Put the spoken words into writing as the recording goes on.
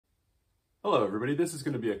Hello everybody, this is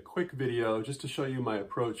going to be a quick video just to show you my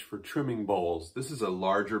approach for trimming bowls. This is a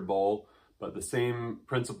larger bowl, but the same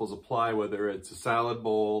principles apply whether it's a salad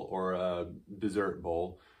bowl or a dessert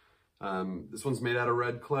bowl. This one's made out of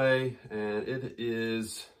red clay and it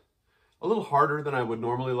is a little harder than I would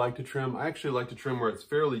normally like to trim. I actually like to trim where it's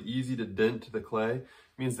fairly easy to dent the clay. It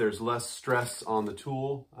means there's less stress on the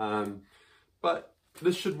tool, but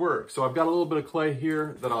this should work. So I've got a little bit of clay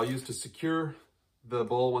here that I'll use to secure the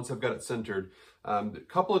bowl once I've got it centered. A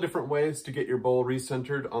couple of different ways to get your bowl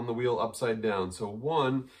recentered on the wheel upside down. So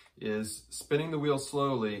one is spinning the wheel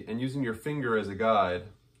slowly and using your finger as a guide.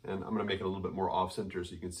 And I'm going to make it a little bit more off center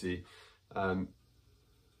so you can see.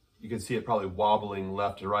 You can see it probably wobbling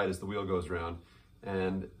left to right as the wheel goes around.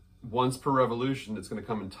 And once per revolution, it's going to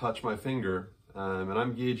come and touch my finger. And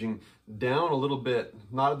I'm gauging down a little bit,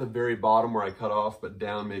 not at the very bottom where I cut off, but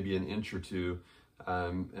down maybe an inch or two.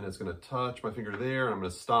 And it's going to touch my finger there, and I'm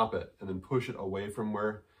going to stop it and then push it away from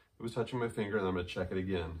where it was touching my finger, and I'm going to check it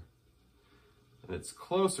again. And it's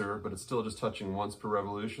closer, but it's still just touching once per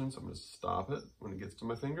revolution, so I'm going to stop it when it gets to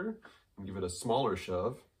my finger and give it a smaller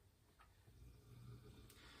shove.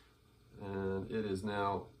 And it is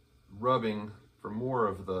now rubbing for more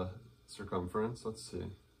of the circumference. Let's see.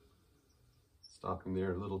 Stopping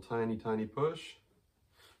there, a little tiny push.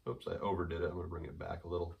 Oops, I overdid it. I'm going to bring it back a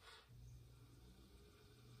little.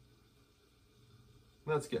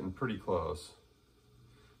 That's getting pretty close.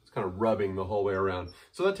 It's kind of rubbing the whole way around.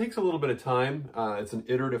 So that takes a little bit of time. It's an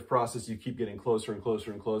iterative process. You keep getting closer and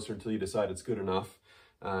closer and closer until you decide it's good enough.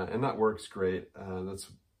 And that works great. That's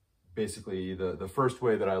basically the first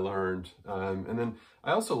way that I learned. And then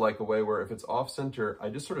I also like a way where if it's off center, I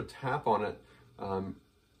just sort of tap on it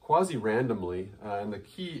quasi-randomly. And the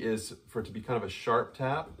key is for it to be kind of a sharp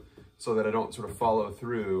tap so that I don't sort of follow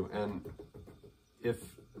through. And if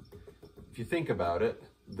you think about it,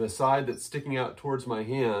 the side that's sticking out towards my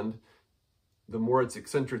hand, the more it's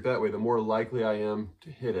eccentric that way, the more likely I am to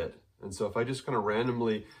hit it. And so if I just kind of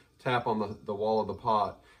randomly tap on the wall of the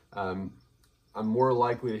pot, I'm more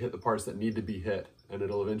likely to hit the parts that need to be hit, and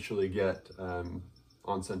it'll eventually get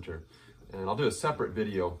on center. And I'll do a separate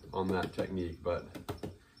video on that technique, but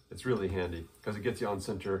it's really handy because it gets you on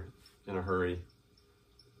center in a hurry,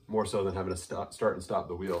 more so than having to start and stop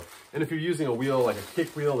the wheel. And if you're using a wheel like a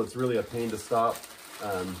kick wheel that's really a pain to stop,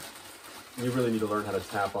 you really need to learn how to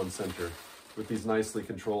tap on center. With these nicely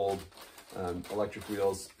controlled electric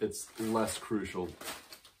wheels, it's less crucial.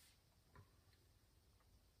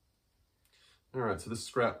 All right, so this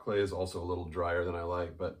scrap clay is also a little drier than I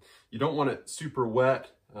like, but you don't want it super wet.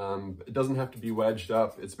 It doesn't have to be wedged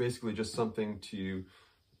up. It's basically just something to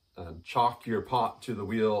chalk your pot to the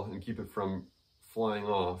wheel and keep it from flying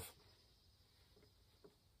off.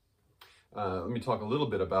 Let me talk a little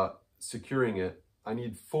bit about securing it. I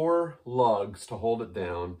need 4 lugs to hold it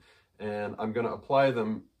down, and I'm going to apply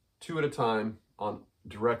them 2 at a time on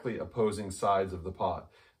directly opposing sides of the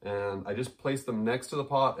pot. And I just place them next to the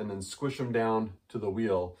pot and then squish them down to the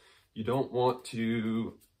wheel. You don't want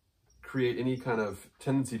to create any kind of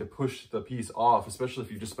tendency to push the piece off, especially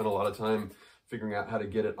if you just spent a lot of time figuring out how to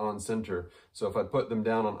get it on center. So if I put them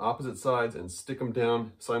down on opposite sides and stick them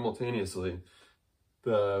down simultaneously,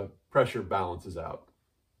 the pressure balances out.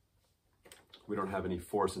 We don't have any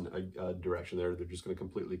force in a direction there. They're just going to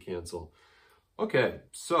completely cancel. Okay,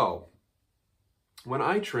 so when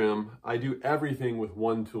I trim, I do everything with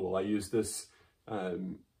one tool. I use this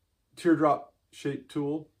teardrop shaped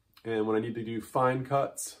tool, and when I need to do fine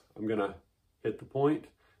cuts, I'm going to hit the point.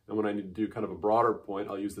 And when I need to do kind of a broader point,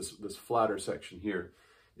 I'll use this flatter section here.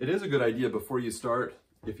 It is a good idea before you start,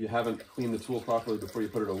 if you haven't cleaned the tool properly before you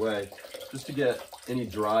put it away, just to get any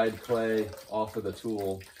dried clay off of the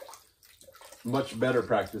tool. Much better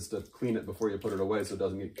practice to clean it before you put it away so it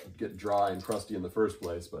doesn't get dry and crusty in the first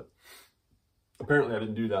place, but apparently I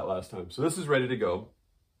didn't do that last time. So this is ready to go.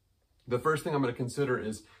 The first thing I'm going to consider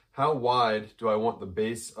is how wide do I want the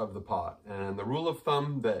base of the pot? And the rule of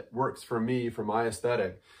thumb that works for me, for my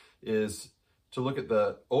aesthetic, is to look at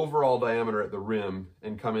the overall diameter at the rim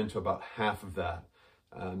and come into about half of that.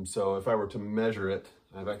 So if I were to measure it,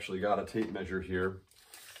 I've actually got a tape measure here.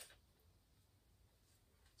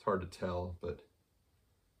 It's hard to tell, but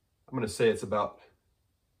I'm going to say it's about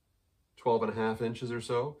 12.5 inches or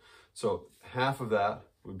so. So half of that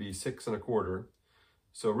would be 6 1/4.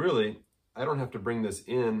 So really, I don't have to bring this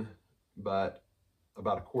in, but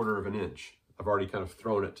about 1/4 inch. I've already kind of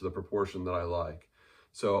thrown it to the proportion that I like.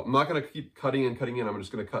 So I'm not going to keep cutting and cutting in. I'm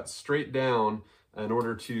just going to cut straight down in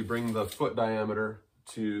order to bring the foot diameter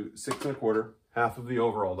to 6 1/4, half of the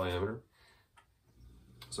overall diameter.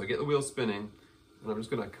 So I get the wheel spinning, and I'm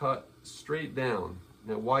just going to cut straight down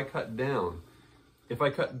Now, why cut down? If I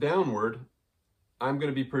cut downward, I'm going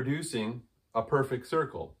to be producing a perfect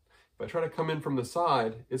circle. If I try to come in from the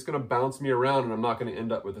side, it's going to bounce me around and I'm not going to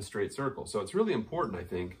end up with a straight circle. So it's really important, I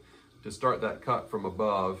think, to start that cut from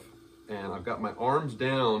above. And I've got my arms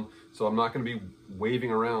down, so I'm not going to be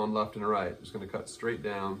waving around left and right. I'm just going to cut straight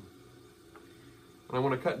down. And I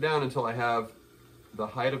want to cut down until I have the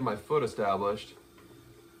height of my foot established.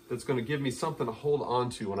 That's going to give me something to hold on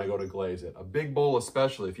to when I go to glaze it. A big bowl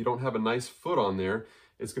especially, if you don't have a nice foot on there,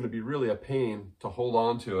 it's going to be really a pain to hold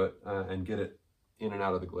on to it and get it in and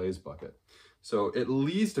out of the glaze bucket. So at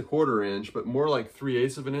least a 1/4 inch, but more like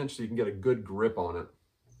 3/8 of an inch so you can get a good grip on it.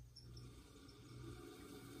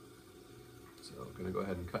 So I'm going to go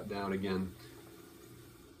ahead and cut down again.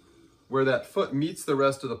 Where that foot meets the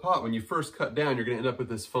rest of the pot, when you first cut down, you're going to end up with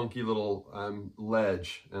this funky little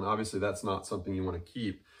ledge. And obviously that's not something you want to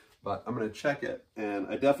keep. But I'm going to check it, and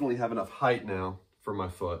I definitely have enough height now for my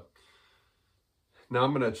foot. Now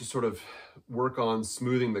I'm going to just sort of work on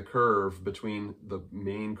smoothing the curve between the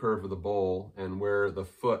main curve of the bowl and where the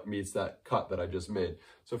foot meets that cut that I just made.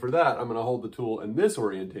 So for that, I'm going to hold the tool in this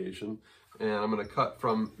orientation, and I'm going to cut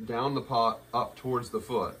from down the pot up towards the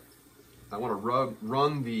foot. I want to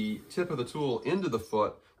run the tip of the tool into the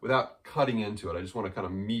foot without cutting into it. I just want to kind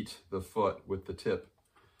of meet the foot with the tip.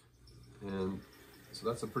 And so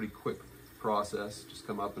that's a pretty quick process. Just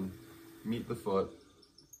come up and meet the foot.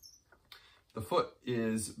 The foot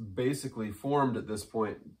is basically formed at this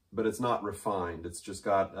point, but it's not refined. It's just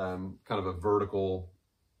got kind of a vertical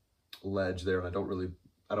ledge there. And I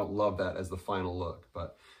don't love that as the final look,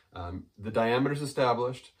 but the diameter is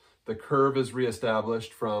established. The curve is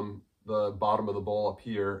reestablished from the bottom of the bowl up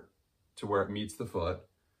here to where it meets the foot.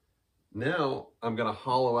 Now I'm going to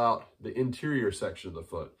hollow out the interior section of the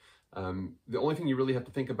foot. The only thing you really have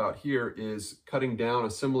to think about here is cutting down a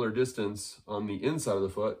similar distance on the inside of the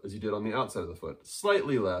foot as you did on the outside of the foot.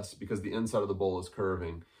 Slightly less because the inside of the bowl is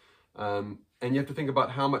curving. And you have to think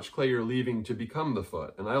about how much clay you're leaving to become the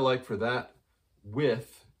foot. And I like for that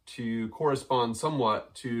width to correspond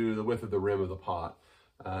somewhat to the width of the rim of the pot.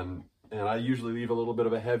 And I usually leave a little bit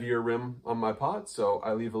of a heavier rim on my pot, so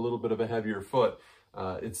I leave a little bit of a heavier foot.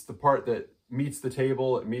 It's the part that meets the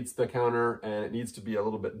table, it meets the counter, and it needs to be a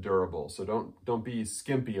little bit durable. So don't be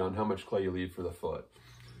skimpy on how much clay you leave for the foot.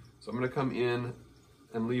 So I'm going to come in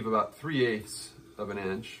and leave about 3/8 of an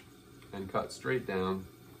inch and cut straight down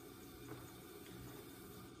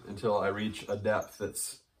until I reach a depth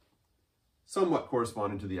that's somewhat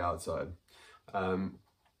corresponding to the outside. And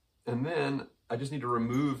then I just need to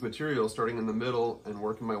remove material starting in the middle and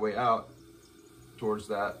working my way out towards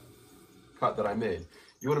that cut that I made.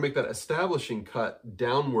 You want to make that establishing cut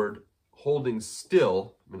downward, holding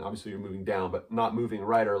still. I mean, obviously you're moving down, but not moving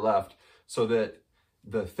right or left, so that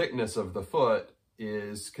the thickness of the foot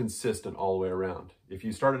is consistent all the way around. If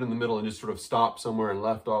you started in the middle and just sort of stopped somewhere and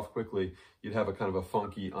left off quickly, you'd have a kind of a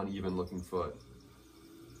funky, uneven looking foot.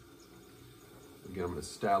 Again, I'm going to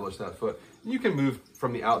establish that foot. You can move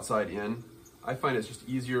from the outside in. I find it's just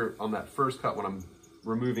easier on that first cut when I'm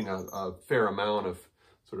removing a fair amount of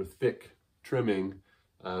sort of thick trimming,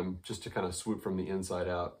 just to kind of swoop from the inside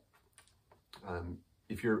out.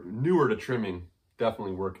 If you're newer to trimming,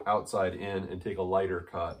 definitely work outside in and take a lighter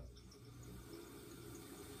cut.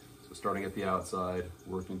 So starting at the outside,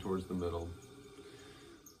 working towards the middle.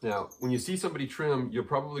 Now, when you see somebody trim, you're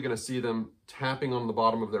probably going to see them tapping on the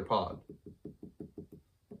bottom of their pod.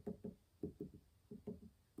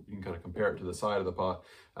 Kind of compare it to the side of the pot.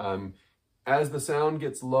 As the sound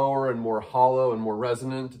gets lower and more hollow and more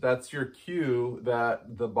resonant, that's your cue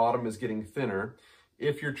that the bottom is getting thinner.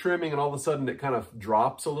 If you're trimming and all of a sudden it kind of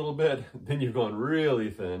drops a little bit, then you're going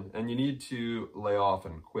really thin and you need to lay off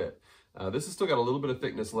and quit. This has still got a little bit of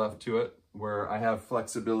thickness left to it where I have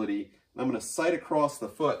flexibility. I'm going to sight across the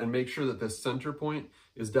foot and make sure that this center point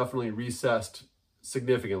is definitely recessed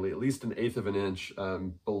significantly, at least 1/8 of an inch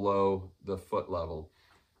below the foot level.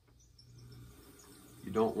 You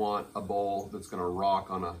don't want a bowl that's going to rock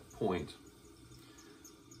on a point.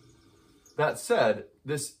 That said,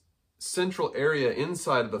 this central area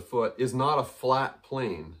inside of the foot is not a flat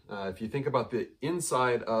plane. If you think about the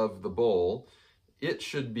inside of the bowl, it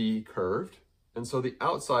should be curved, and so the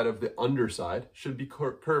outside of the underside should be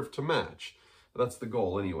curved to match. That's the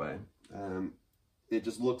goal anyway. It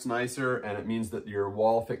just looks nicer, and it means that your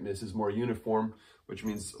wall thickness is more uniform, which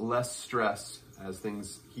means less stress as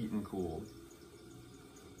things heat and cool.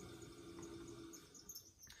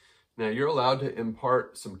 Now you're allowed to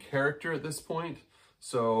impart some character at this point.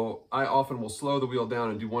 So I often will slow the wheel down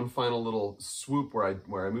and do one final little swoop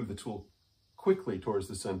where I move the tool quickly towards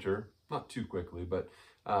the center, not too quickly, but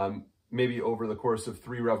maybe over the course of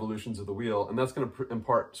 3 revolutions of the wheel, and that's going to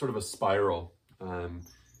impart sort of a spiral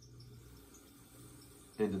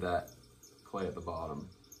into that clay at the bottom.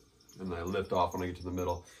 And I lift off when I get to the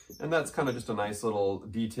middle. And that's kind of just a nice little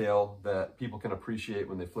detail that people can appreciate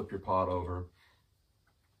when they flip your pot over.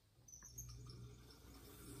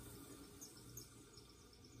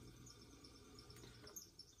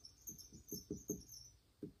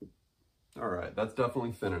 All right, that's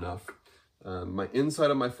definitely thin enough. My inside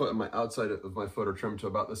of my foot and my outside of my foot are trimmed to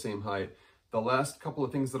about the same height. The last couple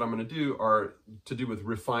of things that I'm going to do are to do with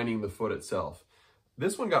refining the foot itself.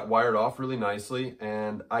 This one got wired off really nicely,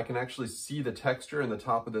 and I can actually see the texture in the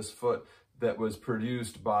top of this foot that was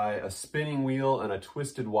produced by a spinning wheel and a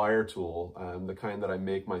twisted wire tool, the kind that I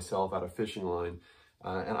make myself out of fishing line.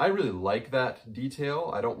 And I really like that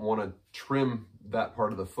detail. I don't want to trim that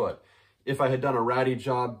part of the foot. If I had done a ratty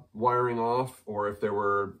job wiring off, or if there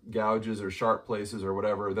were gouges or sharp places or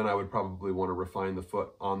whatever, then I would probably want to refine the foot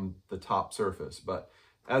on the top surface. But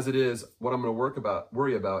as it is, what I'm going to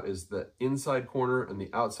worry about is the inside corner and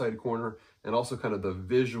the outside corner, and also kind of the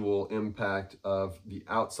visual impact of the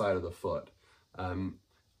outside of the foot.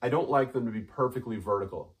 I don't like them to be perfectly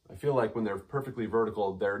vertical. I feel like when they're perfectly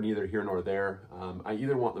vertical, they're neither here nor there. I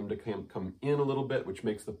either want them to come in a little bit, which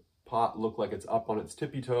makes the pot look like it's up on its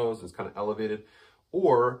tippy toes, it's kind of elevated,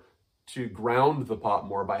 or to ground the pot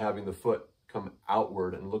more by having the foot come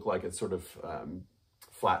outward and look like it's sort of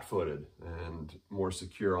flat-footed and more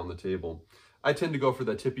secure on the table. I tend to go for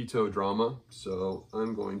the tippy toe drama, so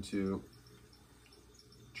I'm going to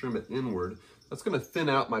trim it inward. That's going to thin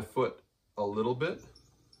out my foot a little bit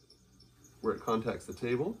where it contacts the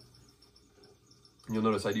table. And you'll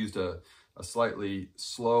notice I used a slightly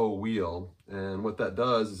slow wheel, and what that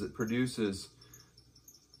does is it produces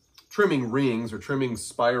trimming rings or trimming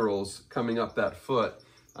spirals coming up that foot,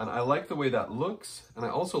 and I like the way that looks, and I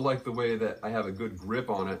also like the way that I have a good grip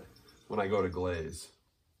on it when I go to glaze.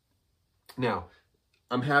 Now,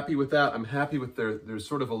 I'm happy with that. I'm happy with there's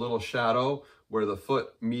sort of a little shadow where the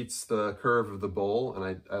foot meets the curve of the bowl,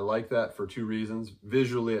 and I like that for 2 reasons.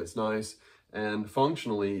 Visually, it's nice, and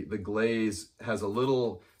functionally, the glaze has a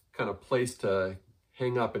little kind of place to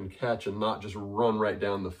hang up and catch and not just run right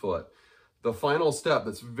down the foot. The final step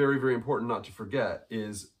that's very, very important not to forget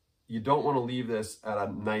is you don't want to leave this at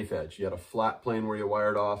a knife edge. You had a flat plane where you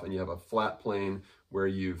wired off, and you have a flat plane where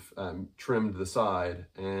you've trimmed the side,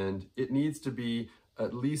 and it needs to be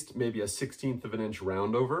at least maybe a 1/16 of an inch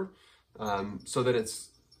round over, so that it's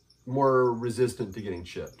more resistant to getting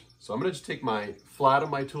chipped. So I'm going to just take my flat of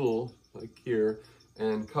my tool, like here,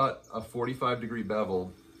 and cut a 45-degree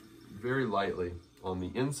bevel very lightly on the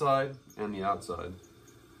inside and the outside.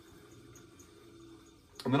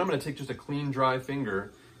 And then I'm going to take just a clean, dry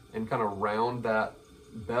finger and kind of round that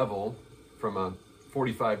bevel from a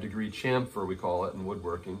 45-degree chamfer, we call it in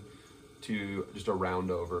woodworking, to just a round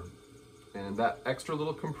over. And that extra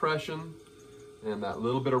little compression and that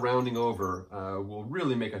little bit of rounding over will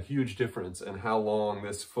really make a huge difference in how long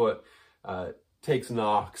this foot takes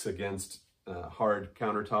knocks against hard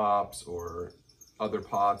countertops or other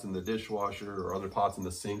pots in the dishwasher or other pots in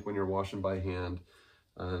the sink when you're washing by hand.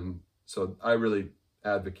 So I really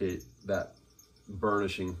advocate that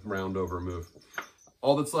burnishing round over move.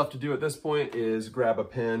 All that's left to do at this point is grab a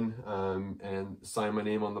pen and sign my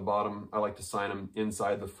name on the bottom. I like to sign them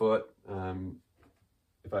inside the foot.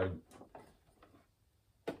 If I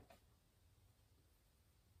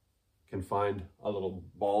can find a little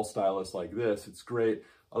ball stylus like this, it's great.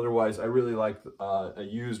 Otherwise, I really like a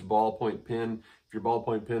used ballpoint pen. If your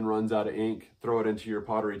ballpoint pen runs out of ink, throw it into your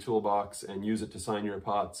pottery toolbox and use it to sign your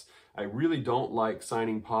pots. I really don't like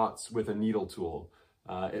signing pots with a needle tool.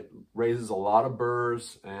 It raises a lot of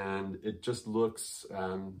burrs and it just looks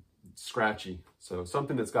scratchy. So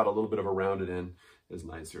something that's got a little bit of a rounded end is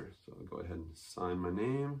nicer. So I'll go ahead and sign my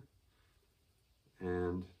name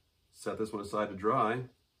and set this one aside to dry.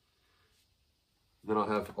 Then I'll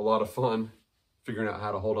have a lot of fun figuring out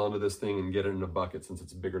how to hold on to this thing and get it in a bucket, since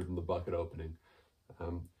it's bigger than the bucket opening.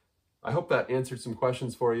 I hope that answered some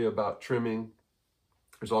questions for you about trimming.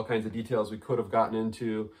 There's all kinds of details we could have gotten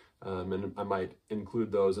into, and I might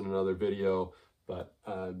include those in another video, but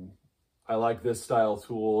I like this style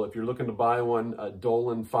tool. If you're looking to buy one, a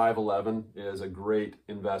Dolan 511 is a great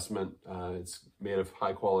investment. It's made of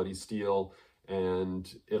high quality steel,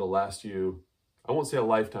 and it'll last you, I won't say a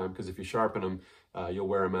lifetime, because if you sharpen them, you'll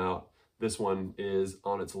wear them out. This one is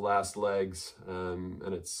on its last legs,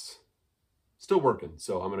 and it's still working,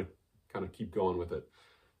 so I'm going to kind of keep going with it.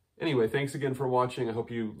 Anyway, thanks again for watching. I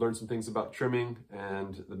hope you learned some things about trimming,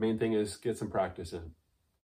 and the main thing is get some practice in.